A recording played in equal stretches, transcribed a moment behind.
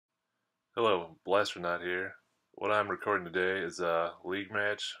Hello, Blasternaut here. What I'm recording today is a league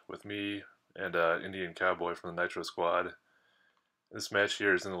match with me and Indian Cowboy from the Nitro Squad. This match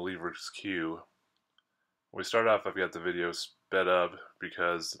here is in the lead versus queue. When we start off, I've got the video sped up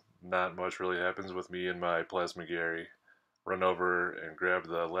because not much really happens with me and my Plasma Gary. Run over and grab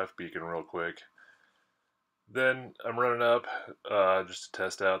the left beacon real quick. Then I'm running up just to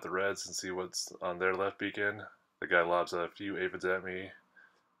test out the reds and see what's on their left beacon. The guy lobs a few aphids at me.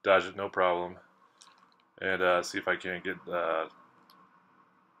 Dodge it, no problem. And see if I can't get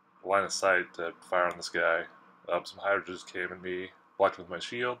line of sight to fire on this guy. Some hydras came at me, blocked with my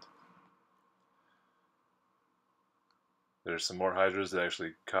shield. There's some more hydras that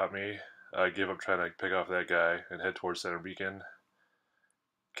actually caught me. I gave up trying to pick off that guy and head towards center beacon.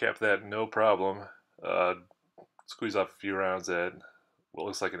 Capped that no problem. Squeeze off a few rounds at what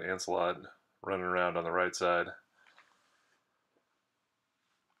looks like an Ancelot running around on the right side.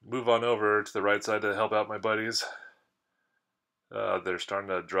 Move on over to the right side to help out my buddies. They're starting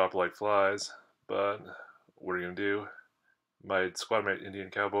to drop like flies, but what are you going to do? My squad mate Indian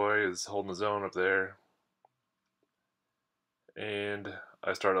Cowboy is holding his own up there, and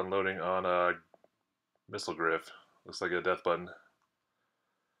I start unloading on a missile griff. Looks like a death button.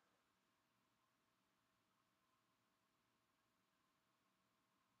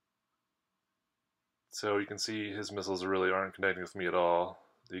 So you can see his missiles really aren't connecting with me at all.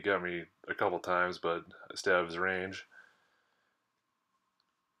 He got me a couple times, but I stay out of his range.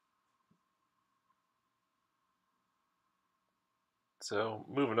 So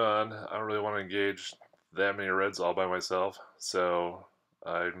moving on, I don't really want to engage that many reds all by myself, so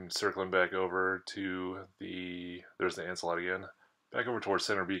I'm circling back over to there's the Ancelot again, back over towards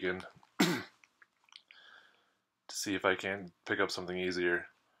center beacon to see if I can pick up something easier.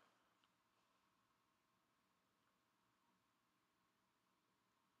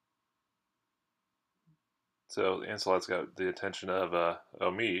 So Ancelot's got the attention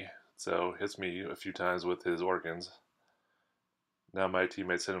of me, so hits me a few times with his organs. Now my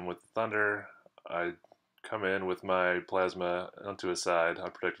teammates hit him with thunder. I come in with my plasma onto his side,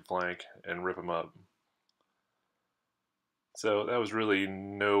 unprotected flank, and rip him up. So that was really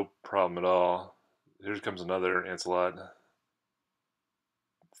no problem at all. Here comes another Ancelot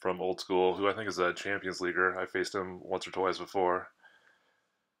from old school, who I think is a Champions Leaguer. I faced him once or twice before.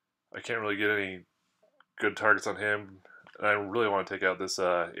 I can't really get any good targets on him. And I really want to take out this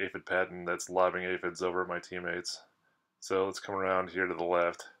aphid patent that's lobbing aphids over at my teammates. So let's come around here to the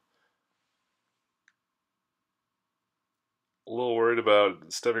left. A little worried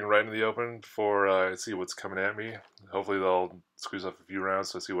about stepping right into the open before I see what's coming at me. Hopefully they'll squeeze off a few rounds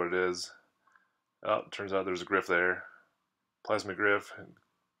so I see what it is. Oh, turns out there's a griff there. Plasma griff,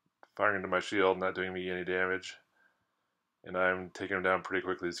 firing into my shield, not doing me any damage. And I'm taking him down pretty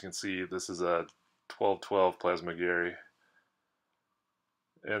quickly. As you can see, this is a 12-12 Plasma Gary.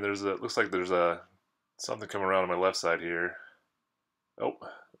 And looks like there's something coming around on my left side here. Oh,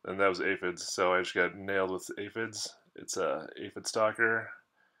 and that was aphids, so I just got nailed with aphids. It's a aphid stalker.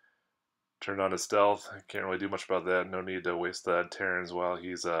 Turned on his stealth. Can't really do much about that. No need to waste that Terrans while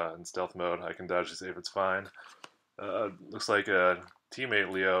he's in stealth mode. I can dodge these aphids fine. Looks like a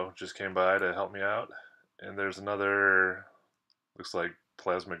teammate Leo just came by to help me out. And there's another, looks like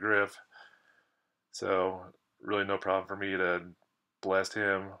Plasma Griff. So really no problem for me to blast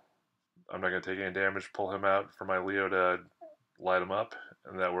him. I'm not going to take any damage, pull him out for my Leo to light him up,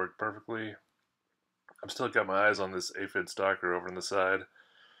 and that worked perfectly. I'm still got my eyes on this aphid stalker over on the side,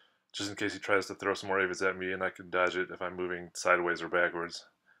 just in case he tries to throw some more aphids at me, and I can dodge it if I'm moving sideways or backwards.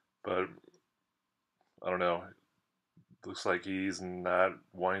 But I don't know. Looks like he's not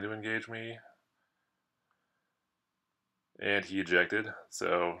wanting to engage me. And he ejected,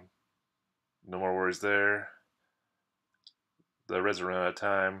 so no more worries there. The reds are running out of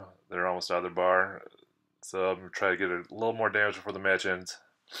time. They're almost out of their bar. So I'm going to try to get a little more damage before the match ends.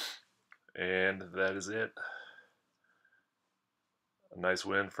 And that is it. A nice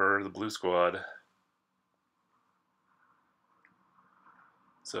win for the blue squad.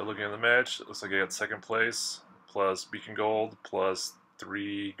 So looking at the match, it looks like I got second place, plus beacon gold, plus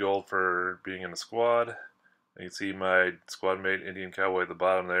 3 gold for being in the squad. And you can see my squad mate Indian Cowboy at the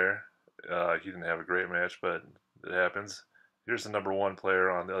bottom there. He didn't have a great match, but it happens. Here's the number 1 player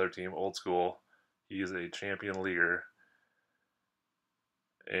on the other team, old school. He is a champion leaguer.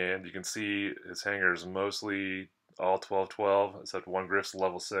 And you can see his hangers mostly all 12-12, except one Griff's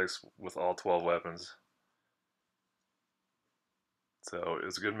level 6 with all 12 weapons. So it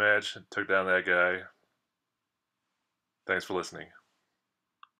was a good match. Took down that guy. Thanks for listening.